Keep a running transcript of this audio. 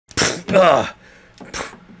Ah,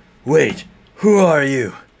 wait, who are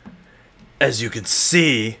you? As you can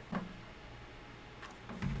see,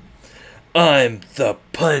 I'm the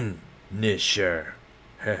Punisher.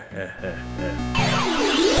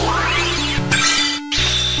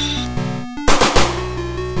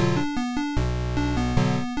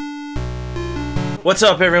 What's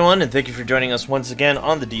up, everyone, and thank you for joining us once again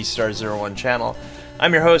on the D-Star01 channel.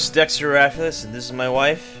 I'm your host, Dexter Arafiles, and this is my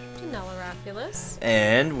wife, Janelle Arafiles.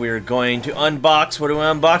 And we're going to unbox, what are we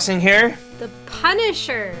unboxing here? The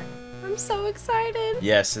Punisher. I'm so excited.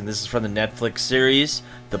 Yes, and this is from the Netflix series,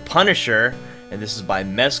 The Punisher, and this is by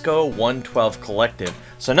Mezco 112 Collective.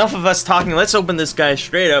 So enough of us talking, let's open this guy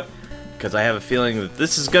straight up, because I have a feeling that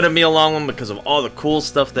this is going to be a long one because of all the cool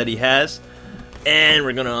stuff that he has. And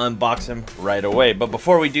we're going to unbox him right away. But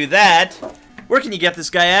before we do that, where can you get this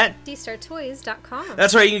guy at? DStarToys.com.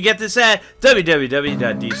 That's right, you can get this at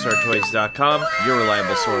www.dstartoys.com, your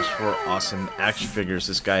reliable source for awesome action figures.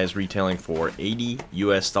 This guy is retailing for $80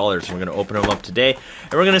 US. We're going to open him up today,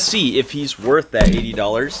 and we're going to see if he's worth that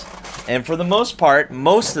 $80. And for the most part,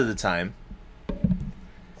 most of the time,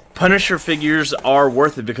 Punisher figures are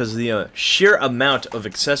worth it because of the sheer amount of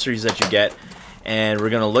accessories that you get. And we're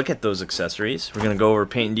going to look at those accessories. We're going to go over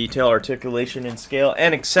paint and detail, articulation and scale,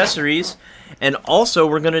 and accessories. And also,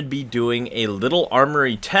 we're going to be doing a Little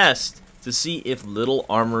Armory test to see if Little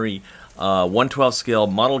Armory 112 scale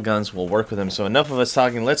model guns will work with him. So enough of us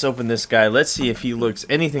talking. Let's open this guy. Let's see if he looks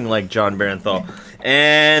anything like Jon Bernthal.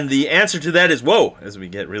 And the answer to that is, whoa, as we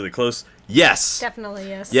get really close, yes. Definitely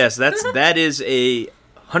yes. Yes, that is a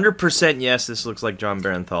 100% yes. This looks like Jon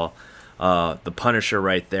Bernthal. The Punisher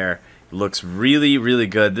right there. Looks really, really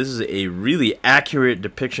good. This is a really accurate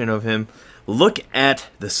depiction of him. Look at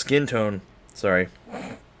the skin tone. Sorry,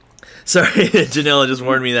 Janelle just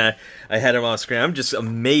warned me that I had him off screen. I'm just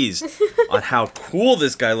amazed on how cool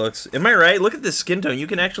this guy looks. Am I right? Look at this skin tone. You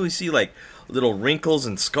can actually see like little wrinkles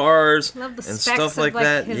and scars Love the and specks stuff like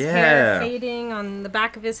that. His yeah, hair fading on the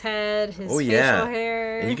back of his head, his facial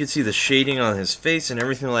hair. And you can see the shading on his face and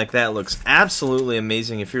everything like that. Looks absolutely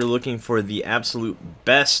amazing. If you're looking for the absolute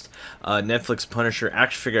best Netflix Punisher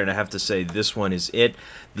action figure, and I have to say this one is it.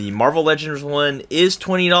 The Marvel Legends one is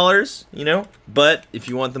 $20, you know, but if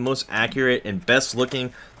you want the most accurate and best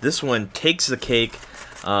looking, this one takes the cake.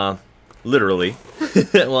 Literally.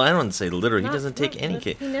 Well, I don't say literally. He doesn't take any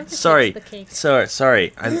cake. He never sorry. takes the cake.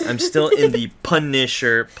 Sorry. I'm still in the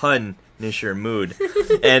Punisher mood.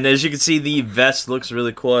 And as you can see, the vest looks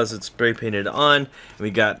really cool as it's spray painted on.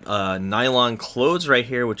 We got nylon clothes right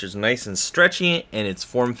here, which is nice and stretchy, and it's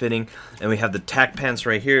form-fitting. And we have the tack pants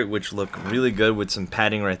right here, which look really good with some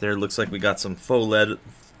padding right there. Looks like we got some faux leather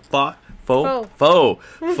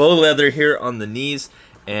here on the knees.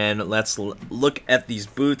 And let's look at these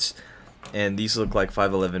boots. And these look like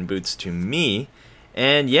 511 boots to me.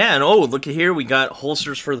 And yeah, and oh, look at here. We got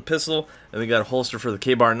holsters for the pistol, and we got a holster for the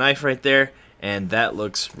K-bar knife right there. And that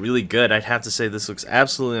looks really good. I'd have to say this looks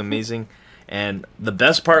absolutely amazing. And the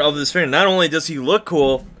best part of this figure, not only does he look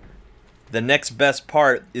cool, the next best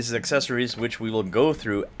part is his accessories, which we will go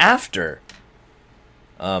through after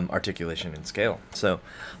articulation and scale. So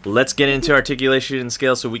let's get into articulation and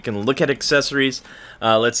scale so we can look at accessories.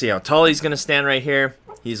 Let's see how tall he's going to stand right here.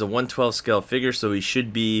 He's a 112 scale figure, so he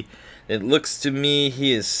should be, it looks to me,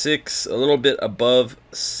 he is a little bit above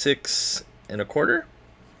 6 1/4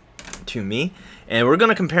 to me. And we're going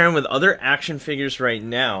to compare him with other action figures right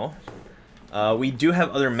now. We do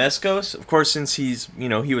have other Mezcos. Of course, since he's,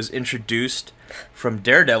 he was introduced from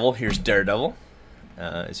Daredevil. Here's Daredevil.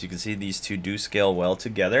 As you can see, these two do scale well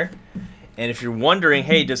together. And if you're wondering,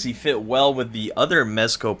 hey, does he fit well with the other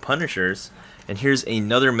Mezco Punishers? And here's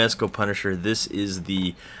another Mezco Punisher. This is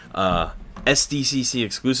the SDCC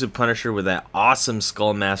exclusive Punisher with that awesome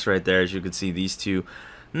skull mask right there. As you can see, these two,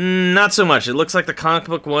 not so much. It looks like the comic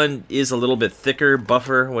book one is a little bit thicker,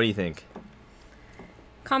 buffer. What do you think?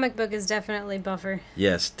 Comic book is definitely buffer.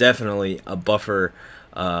 Yes, definitely a buffer,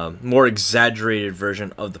 more exaggerated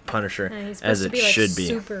version of the Punisher, as it should be.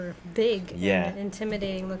 Super big and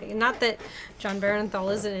intimidating looking. Not that Jon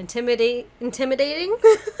Bernthal isn't intimidating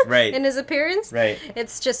right. in his appearance. Right.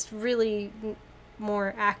 It's just really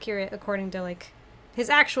more accurate according to like his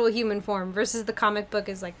actual human form versus the comic book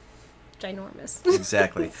is like ginormous.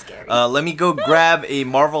 Exactly. Scary. Let me go grab a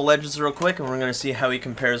Marvel Legends real quick, and we're going to see how he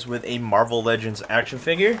compares with a Marvel Legends action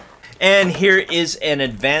figure. And here is an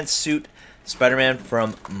advanced suit Spider-Man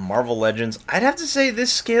from Marvel Legends. I'd have to say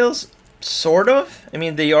this scales sort of. I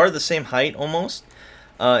mean, they are the same height almost.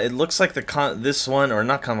 It looks like this one, or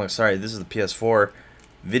not comic, sorry, this is the PS4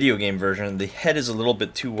 video game version. The head is a little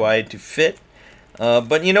bit too wide to fit.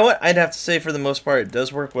 But you know what? I'd have to say for the most part it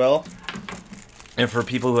does work well. And for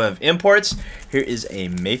people who have imports, here is a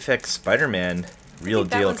Mafex Spider-Man real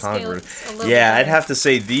deal comic book. Yeah, I'd have to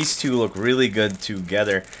say these two look really good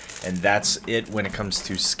together. And that's it when it comes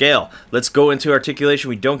to scale. Let's go into articulation.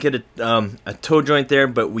 We don't get a toe joint there,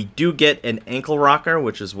 but we do get an ankle rocker,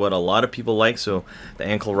 which is what a lot of people like. So the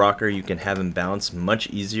ankle rocker, you can have him bounce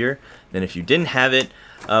much easier than if you didn't have it.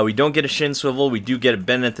 We don't get a shin swivel. We do get a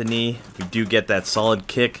bend at the knee. We do get that solid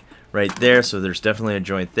kick right there, so there's definitely a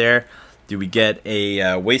joint there. Do we get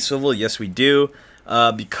a waist swivel? Yes, we do.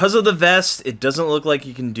 Because of the vest, it doesn't look like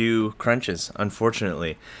you can do crunches,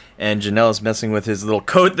 unfortunately. And Janelle is messing with his little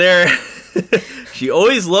coat there. She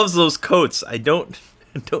always loves those coats. I don't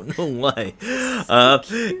know why.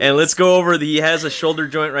 And let's go over he has a shoulder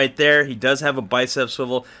joint right there. He does have a bicep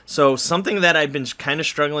swivel. So something that I've been kind of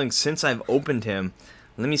struggling since I've opened him.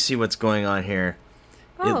 Let me see what's going on here.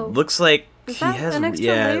 Oh, it looks like he has,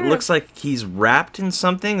 it looks like he's wrapped in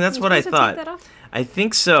something. That's what I thought. I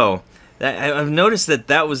think so. I've noticed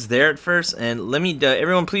that was there at first, and let me,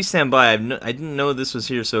 everyone please stand by. I didn't know this was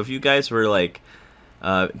here, so if you guys were like,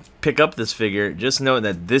 pick up this figure, just know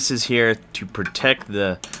that this is here to protect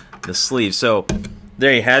the sleeve. So,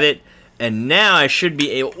 there you have it, and now I should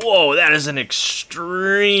be able, whoa, that is an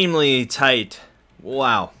extremely tight,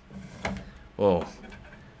 wow, whoa,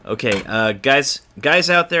 okay, guys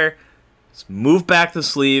out there, let's move back the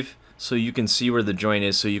sleeve, so you can see where the joint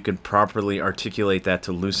is, so you can properly articulate that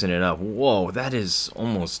to loosen it up. Whoa, that is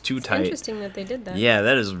almost too tight. Interesting that they did that. Yeah,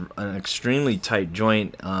 that is an extremely tight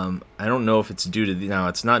joint. I don't know if it's due to no,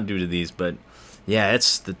 it's not due to these, but yeah,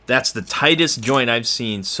 that's the tightest joint I've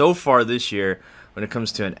seen so far this year when it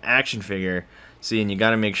comes to an action figure. See, and you got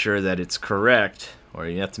to make sure that it's correct, or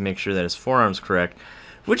you have to make sure that his forearm's correct.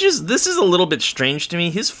 This is a little bit strange to me.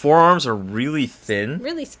 His forearms are really thin.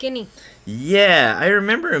 Really skinny. Yeah, I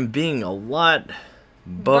remember him being a lot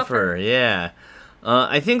buffer. Yeah.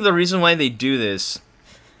 I think the reason why they do this,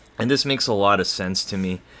 and this makes a lot of sense to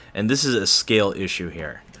me, and this is a scale issue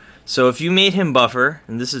here. So if you made him buffer,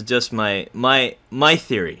 and this is just my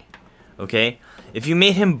theory, okay? If you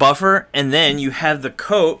made him buffer, and then you have the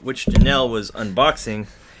coat, which Janelle was unboxing,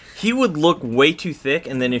 he would look way too thick,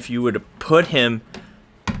 and then if you would put him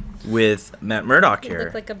with Matt Murdock here. He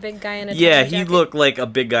looked like a big guy in a tiny jacket. He looked like a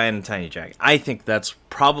big guy in a tiny jacket. I think that's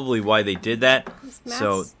probably why they did that.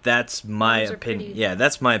 So that's my opinion. Yeah,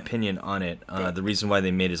 that's my opinion on it. The reason why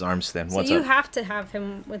they made his arms thin. So you have to have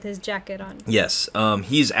him with his jacket on. Yes.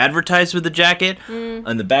 He's advertised with the jacket.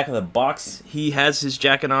 On the back of the box, he has his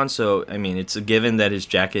jacket on. So, I mean, it's a given that his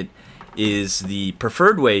jacket is the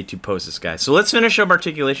preferred way to pose this guy. So let's finish up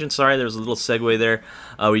articulation. Sorry, there was a little segue there.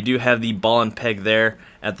 We do have the ball and peg there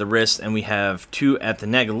at the wrist, and we have two at the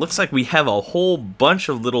neck. It looks like we have a whole bunch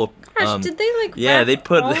of little... Gosh, did they like they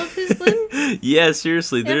put all of his limbs? Yeah,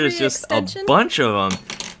 seriously, there's just a bunch of them.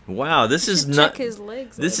 Wow, this is not... Check his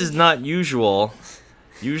legs. This is not usual.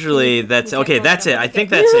 Usually that's... Okay, that's it. I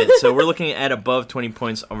think that's it. So we're looking at above 20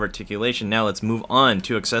 points of articulation. Now let's move on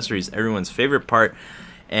to accessories, everyone's favorite part.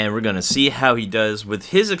 And we're going to see how he does with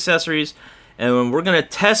his accessories. And we're going to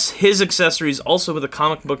test his accessories also with a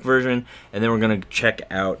comic book version. And then we're going to check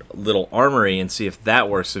out Little Armory and see if that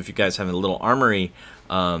works. So if you guys have a Little Armory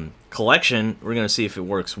collection, we're going to see if it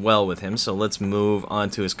works well with him. So let's move on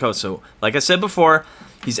to his coat. So like I said before,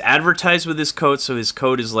 he's advertised with his coat. So his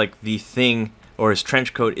coat is like the thing, or his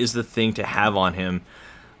trench coat is the thing to have on him.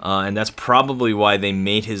 And that's probably why they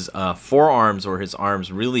made his forearms or his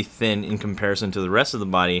arms really thin in comparison to the rest of the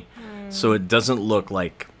body, so it doesn't look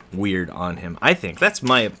like weird on him. I think that's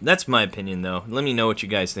my opinion, though. Let me know what you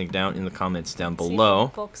guys think down in the comments down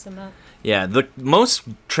below. Bulks him up. Yeah, the most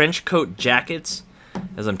trench coat jackets,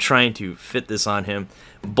 as I'm trying to fit this on him,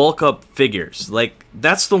 bulk up figures. Like,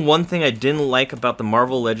 that's the one thing I didn't like about the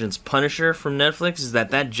Marvel Legends Punisher from Netflix, is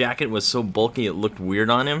that jacket was so bulky it looked weird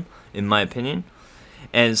on him, in my opinion.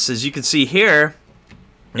 And so as you can see here,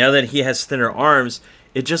 now that he has thinner arms,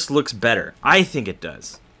 it just looks better. I think it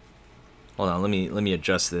does. Hold on, let me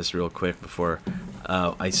adjust this real quick before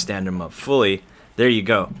I stand him up fully. There you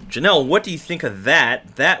go. Janelle, what do you think of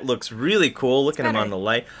that? That looks really cool. Look at him on the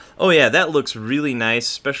light. Oh yeah, that looks really nice,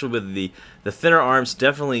 especially with the thinner arms.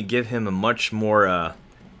 Definitely give him a much more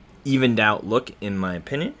evened out look, in my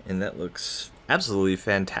opinion. And that looks absolutely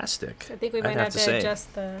fantastic. I think we might have to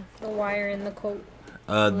adjust the wire in the coat.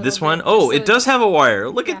 This one? Oh, it does have a wire.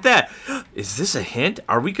 Look at that. Is this a hint?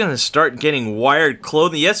 Are we going to start getting wired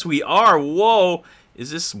clothing? Yes, we are. Whoa.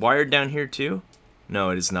 Is this wired down here too? No,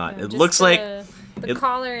 it is not. No, it looks like The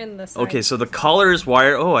collar and the side. Okay, so the collar is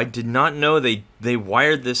wired. Oh, I did not know they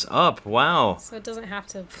wired this up. Wow. So it doesn't have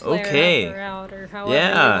to flare up or out or however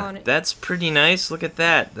you want it. That's pretty nice. Look at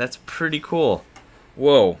that. That's pretty cool.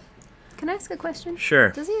 Whoa. Can I ask a question? Sure.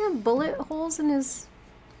 Does he have bullet holes in his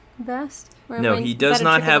vest? No, he does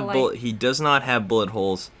not have bullet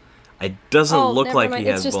holes. It doesn't look like he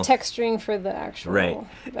has. It's just texturing for the actual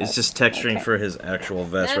vest. It's just texturing for his actual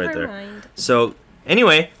vest right there. Never mind. So,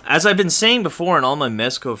 anyway, as I've been saying before in all my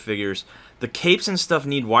Mezco figures, the capes and stuff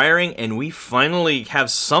need wiring, and we finally have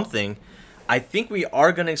something. I think we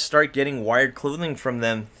are going to start getting wired clothing from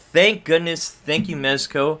them. Thank goodness. Thank you,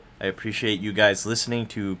 Mezco. I appreciate you guys listening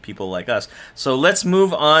to people like us. So let's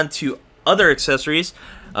move on to other accessories.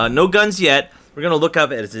 No guns yet. We're going to look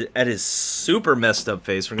up at his super messed up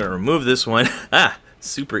face. We're going to remove this one.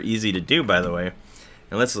 Super easy to do, by the way.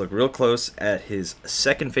 And let's look real close at his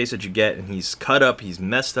second face that you get. And he's cut up, he's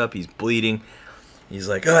messed up, he's bleeding. He's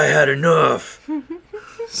like, I had enough.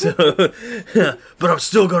 But I'm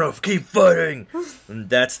still going to keep fighting. And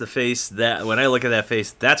that's the face that, when I look at that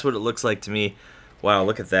face, that's what it looks like to me. Wow,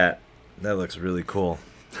 look at that. That looks really cool.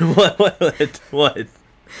 What?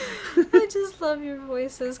 I just love your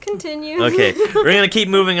voices. Continue. Okay, we're going to keep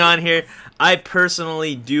moving on here. I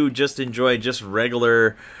personally do just enjoy just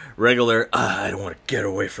regular, I don't want to get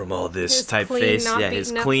away from all this his type clean, face. Not Yeah, his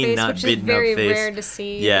beaten clean, face, not which beaten is very up face. rare to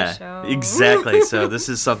see in the Yeah, show. exactly. So this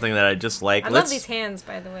is something that I just like. I love these hands,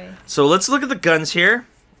 by the way. So let's look at the guns here.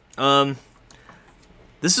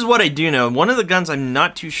 This is what I do know. One of the guns, I'm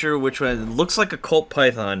not too sure which one. It looks like a Colt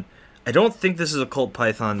Python. I don't think this is a Colt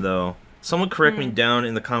Python, though. Someone correct me down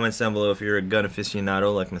in the comments down below if you're a gun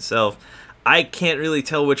aficionado like myself. I can't really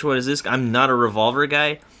tell which one is this. I'm not a revolver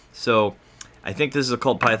guy, so I think this is a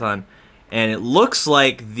Colt Python. And it looks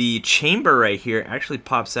like the chamber right here actually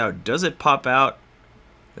pops out. Does it pop out?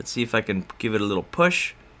 Let's see if I can give it a little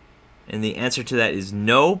push. And the answer to that is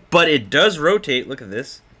no, but it does rotate. Look at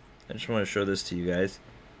this. I just want to show this to you guys.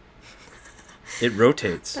 It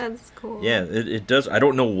rotates. That's cool. Yeah, it does. I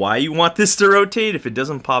don't know why you want this to rotate if it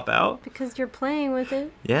doesn't pop out. Because you're playing with it.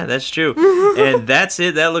 Yeah, that's true. And that's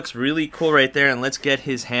it. That looks really cool right there. And let's get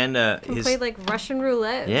his hand. You can play like Russian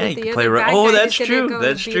roulette. Yeah, with you the can play. other bad Oh, guy that's who's gonna true. go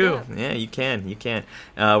That's beat true. up. Yeah, you can. You can.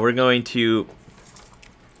 We're going to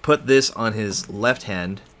put this on his left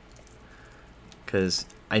hand because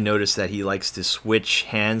I noticed that he likes to switch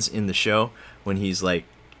hands in the show when he's like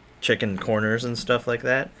checking corners and stuff like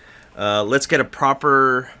that. Let's get a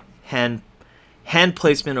proper hand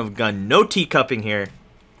placement of gun. No teacupping here.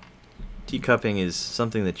 Teacupping is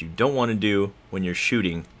something that you don't want to do when you're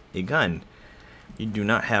shooting a gun. You do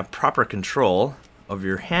not have proper control of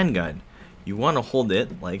your handgun. You want to hold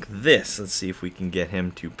it like this. Let's see if we can get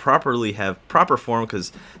him to properly have proper form,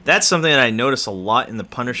 because that's something that I notice a lot in the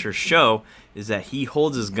Punisher show, is that he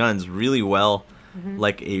holds his guns really well,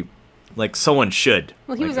 like someone should.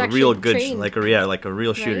 Well, he like was a actually real good, trained, like a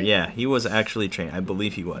real shooter. right? Yeah, he was actually trained. I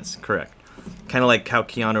believe he was correct. Kind of like how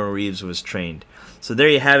Keanu Reeves was trained. So there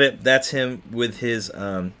you have it. That's him with his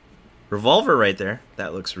revolver right there.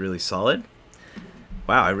 That looks really solid.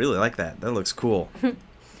 Wow, I really like that. That looks cool.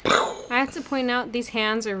 I have to point out these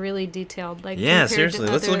hands are really detailed. Like Yeah, compared to seriously.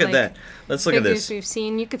 Let's other, look at like, that. Let's look at figures this. we've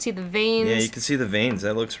seen. You could see the veins. Yeah, you can see the veins.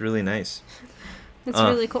 That looks really nice. It's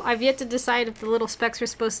really cool. I've yet to decide if the little specks are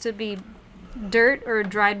supposed to be dirt or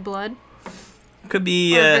dried blood. Could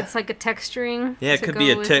be. Or if it's like a texturing. Yeah, it could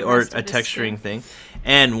be a texturing thing.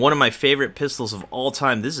 And one of my favorite pistols of all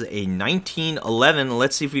time. This is a 1911.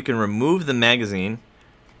 Let's see if we can remove the magazine.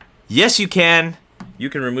 Yes, you can.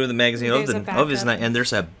 You can remove the magazine of his, and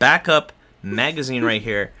there's a backup magazine right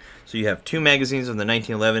here. So you have two magazines of the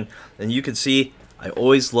 1911, and you can see. I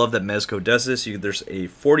always love that Mezco does this. There's a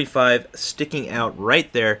 45 sticking out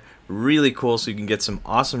right there. Really cool, so you can get some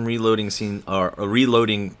awesome reloading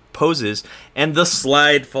reloading poses, and the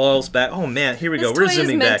slide falls back. Oh man, here we go. We're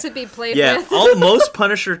zooming back. This toy is meant to be played with. Most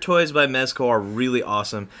Punisher toys by Mezco are really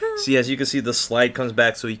awesome. See, as you can see, the slide comes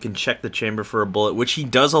back so you can check the chamber for a bullet, which he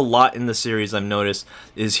does a lot in the series. I've noticed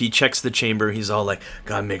is he checks the chamber. He's all like,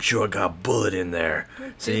 "Gotta make sure I got a bullet in there."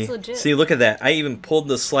 See, look at that. I even pulled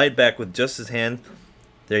the slide back with just his hand.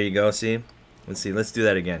 There you go. See, let's do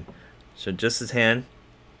that again. So just his hand.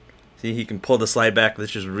 See, he can pull the slide back,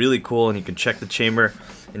 which is really cool, and you can check the chamber,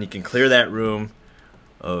 and you can clear that room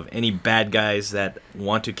of any bad guys that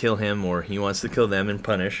want to kill him or he wants to kill them and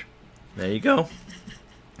punish. There you go.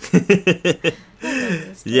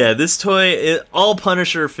 Yeah, this toy, all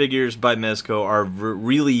Punisher figures by Mezco are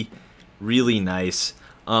really, really nice.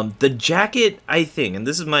 The jacket, I think, and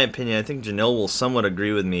this is my opinion, I think Janelle will somewhat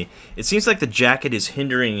agree with me. It seems like the jacket is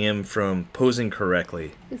hindering him from posing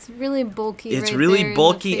correctly. It's really bulky. It's right really there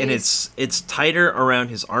bulky, in and the face. it's tighter around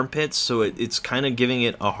his armpits, so it's kind of giving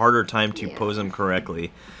it a harder time to pose him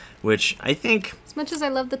correctly, which I think... As much as I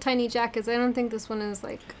love the tiny jackets, I don't think this one is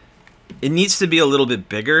like... It needs to be a little bit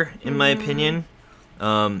bigger, in my opinion.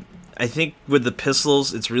 I think with the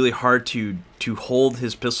pistols, it's really hard to hold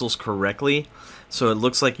his pistols correctly. So it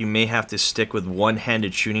looks like you may have to stick with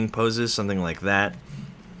one-handed shooting poses, something like that.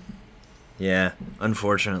 Yeah,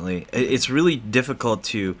 unfortunately. It's really difficult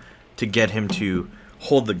to get him to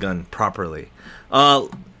hold the gun properly.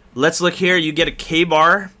 Let's look here. You get a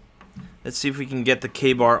K-bar. Let's see if we can get the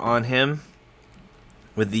K-bar on him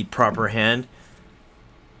with the proper hand.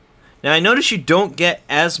 Now, I notice you don't get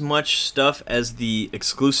as much stuff as the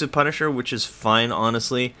exclusive Punisher, which is fine,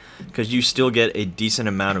 honestly, because you still get a decent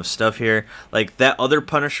amount of stuff here. Like, that other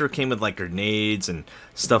Punisher came with, like, grenades and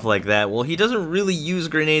stuff like that. Well, he doesn't really use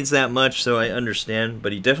grenades that much, so I understand,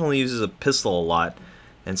 but he definitely uses a pistol a lot.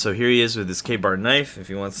 And so here he is with his K-bar knife, if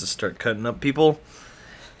he wants to start cutting up people.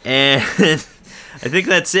 And I think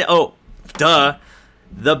that's it. Oh, duh.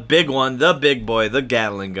 The big one, the big boy, the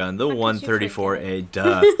Gatling gun, the 134A,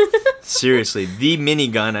 duh. Seriously, the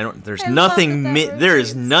minigun. There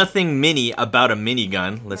is nothing mini about a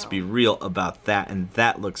minigun. Let's be real about that, and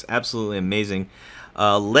that looks absolutely amazing.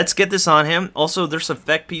 Let's get this on him. Also, there's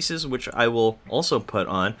effect pieces which I will also put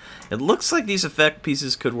on. It looks like these effect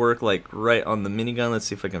pieces could work like right on the minigun. Let's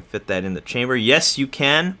see if I can fit that in the chamber. Yes, you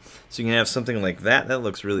can. So you can have something like that. That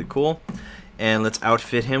looks really cool. And let's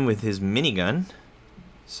outfit him with his minigun.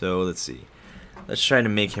 So let's see. Let's try to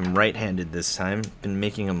make him right-handed this time. Been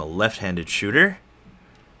making him a left-handed shooter.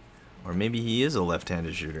 Or maybe he is a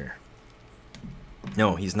left-handed shooter.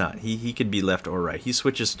 No, he's not. He could be left or right. He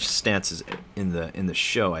switches stances in the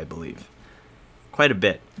show, I believe. Quite a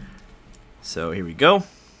bit. So here we go.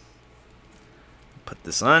 Put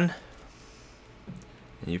this on.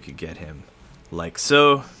 And you could get him like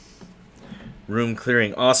so. Room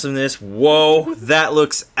clearing awesomeness. Whoa, that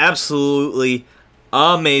looks absolutely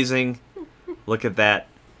amazing. Look at that.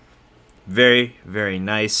 Very, very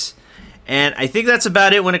nice. And I think that's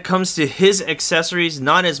about it when it comes to his accessories.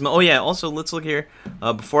 Not as much. Oh yeah, also let's look here.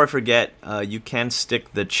 Before I forget, you can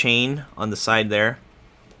stick the chain on the side there.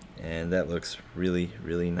 And that looks really,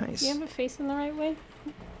 really nice. Do you have it facing the right way?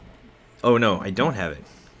 Oh no, I don't have it.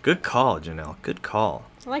 Good call, Janelle. Good call.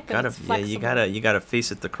 I like that. It's flexible. Yeah, you gotta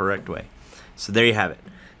face it the correct way. So there you have it.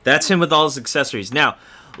 That's him with all his accessories. Now,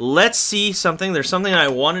 let's see something. There's something I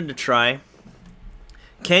wanted to try.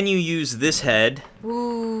 Can you use this head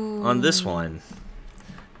on this one?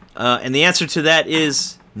 And the answer to that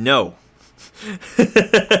is no.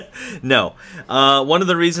 No. One of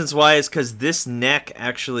the reasons why is because this neck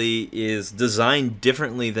actually is designed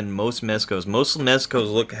differently than most Mezcos. Most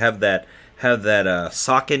Mezcos have that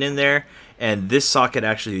socket in there, and this socket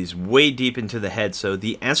actually is way deep into the head. So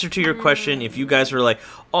the answer to your question, if you guys were like,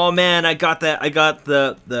 "Oh man, I got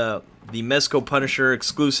the Mezco Punisher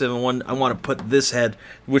exclusive, and I want to put this head,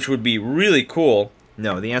 which would be really cool."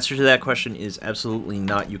 No, the answer to that question is absolutely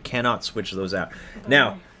not. You cannot switch those out.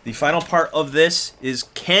 Now, the final part of this is,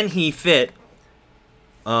 can he fit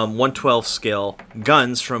 1/12 scale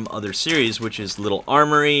guns from other series, which is Little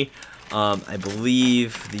Armory. I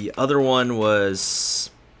believe the other one was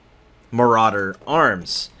Marauder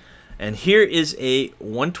Arms. And here is a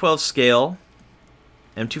 1/12 scale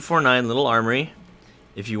M249 Little Armory.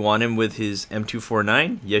 If you want him with his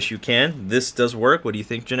M249, yes you can. This does work. What do you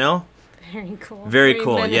think, Janelle? Very cool. Very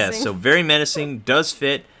cool, menacing. Yeah. So very menacing, does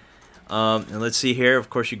fit. And let's see here. Of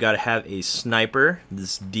course, you got to have a sniper.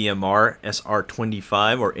 This DMR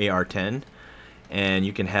SR25 or AR10. And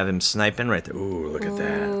you can have him sniping right there. Ooh, look at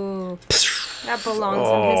that. That belongs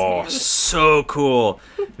in his hand. So cool.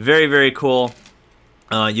 Very, very cool.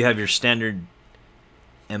 You have your standard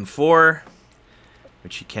M4,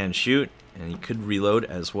 which you can shoot. And you could reload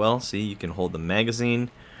as well. See, you can hold the magazine.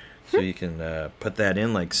 So you can put that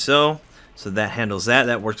in like so. So that handles that.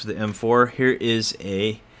 That works with the M4. Here is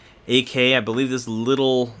a AK. I believe this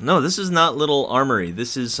little... No, this is not Little Armory.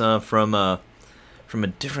 This is from a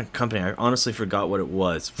different company. I honestly forgot what it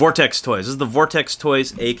was. Vortex Toys. This is the Vortex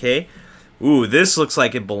Toys AK. Ooh, this looks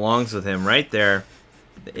like it belongs with him right there.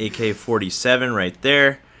 The AK-47 right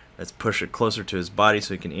there. Let's push it closer to his body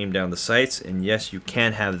so he can aim down the sights. And yes, you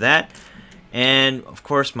can have that. And, of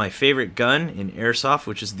course, my favorite gun in Airsoft,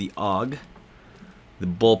 which is the AUG. The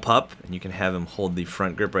Bullpup. And you can have him hold the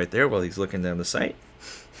front grip right there while he's looking down the sight.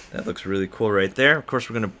 That looks really cool right there. Of course,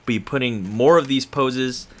 we're going to be putting more of these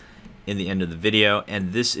poses in the end of the video.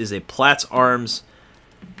 And this is a Platts Arms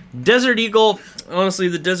Desert Eagle, honestly,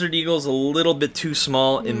 the Desert Eagle is a little bit too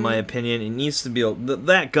small in my opinion. It needs to be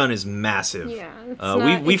that gun is massive.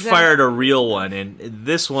 Yeah, we fired a real one, and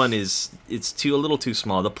this one it's a little too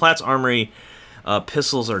small. The Platts Armory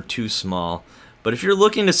pistols are too small. But if you're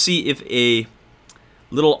looking to see if a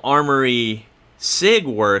little Armory SIG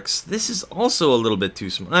works, this is also a little bit too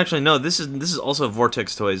small. Actually, no, this is also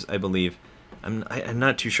Vortex Toys, I believe. I'm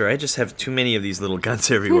not too sure. I just have too many of these little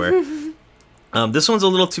guns everywhere. This one's a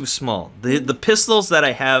little too small. The pistols that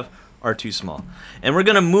I have are too small. And we're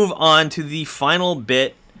gonna move on to the final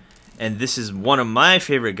bit, and this is one of my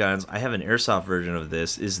favorite guns. I have an airsoft version of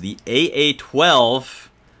this. Is the AA-12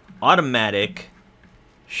 automatic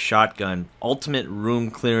shotgun, ultimate room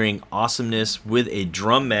clearing awesomeness with a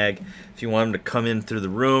drum mag. If you want them to come in through the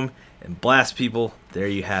room and blast people, there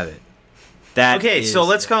you have it. So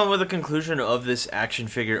let's come up with a conclusion of this action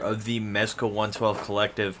figure of the Mezco 112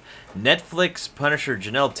 Collective. Netflix Punisher,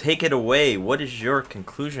 Janelle, take it away. What is your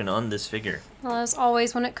conclusion on this figure? Well, as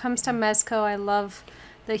always, when it comes to Mezco, I love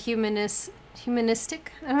the humanistic.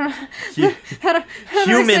 I don't know.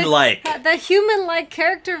 Human-like. The human-like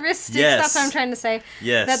characteristics. Yes. That's what I'm trying to say.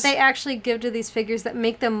 Yes. That they actually give to these figures that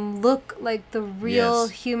make them look like the real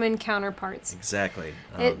human counterparts. Exactly.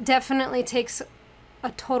 It definitely takes a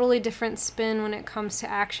totally different spin when it comes to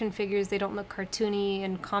action figures. They don't look cartoony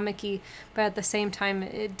and comic-y, but at the same time,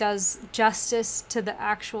 it does justice to the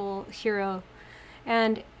actual hero.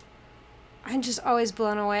 And I'm just always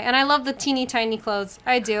blown away. And I love the teeny tiny clothes.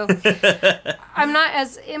 I do. I'm not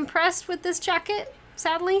as impressed with this jacket,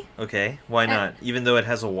 sadly. Okay, why not? Even though it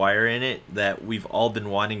has a wire in it that we've all been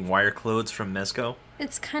wanting wire clothes from Mezco?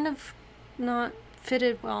 It's kind of not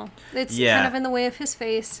fitted well. It's kind of in the way of his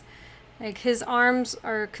face. Like, his arms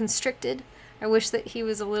are constricted. I wish that he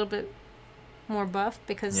was a little bit more buff,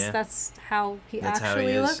 because that's how he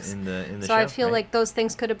actually looks. In the so show, I feel like those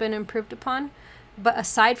things could have been improved upon. But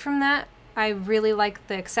aside from that, I really like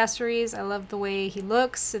the accessories. I love the way he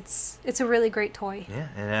looks. It's a really great toy. Yeah,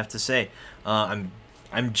 and I have to say, I'm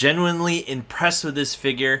genuinely impressed with this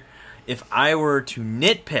figure. If I were to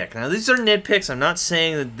nitpick, now these are nitpicks. I'm not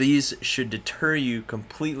saying that these should deter you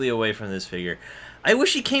completely away from this figure. I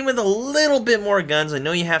wish he came with a little bit more guns. I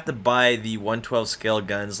know you have to buy the 112 scale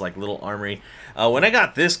guns like Little Armory. When I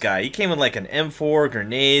got this guy, he came with like an M4,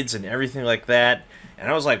 grenades, and everything like that. And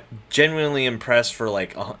I was like genuinely impressed for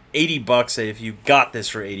like $80. If you got this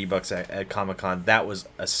for $80 at Comic-Con, that was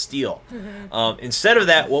a steal. Instead of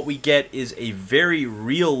that, what we get is a very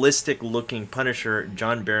realistic looking Punisher,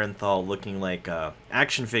 John Barenthal looking like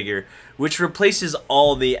action figure, which replaces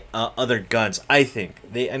all the other guns. I think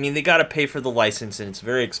I mean they got to pay for the license, and it's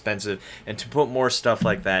very expensive. And to put more stuff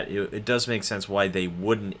like that, it does make sense why they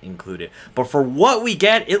wouldn't include it. But for what we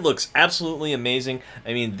get, it looks absolutely amazing.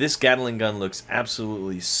 I mean, this Gatling gun looks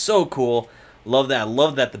absolutely so cool. Love that. I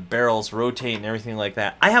love that the barrels rotate and everything like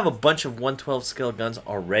that. I have a bunch of 112 scale guns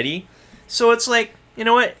already, so it's like, you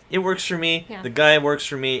know what? It works for me. Yeah. The guy works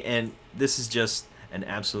for me, and this is just an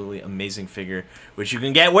absolutely amazing figure, which you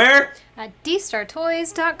can get where? At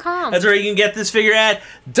dstartoys.com. That's where you can get this figure at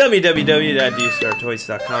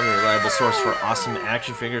www.dstartoys.com, a reliable source for awesome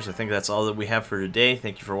action figures. I think that's all that we have for today.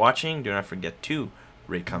 Thank you for watching. Do not forget to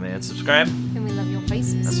rate, comment, and subscribe. And we love your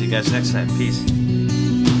faces. I'll see you guys next time. Peace.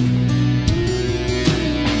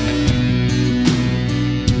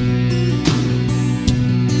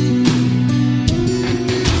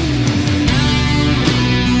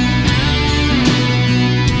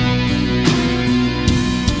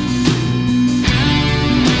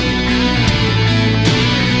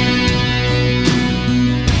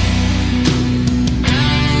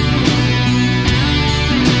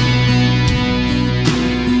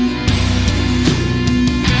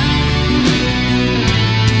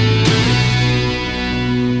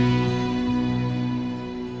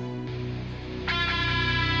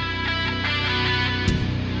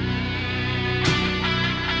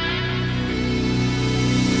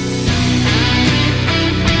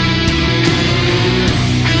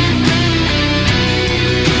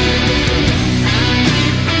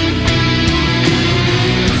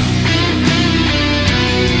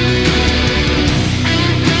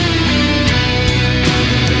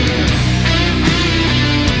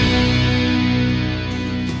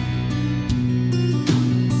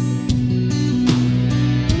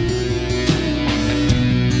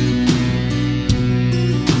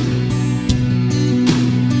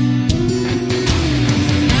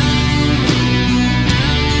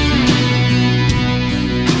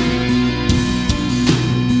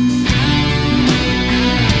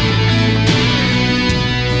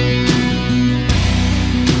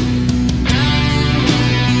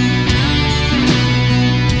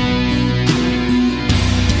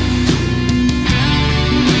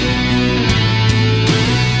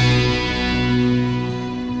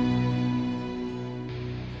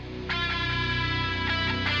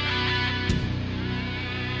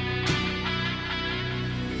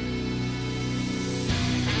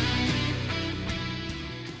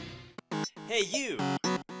 Hey you!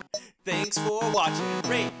 Thanks for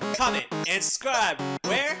watching. Rate, comment, and subscribe.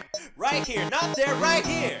 Where? Right here. Not there, right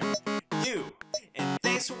here. You. And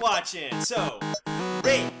thanks for watching. So,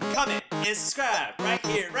 rate, comment, and subscribe. Right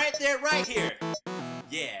here, right there, right here.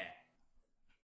 Yeah.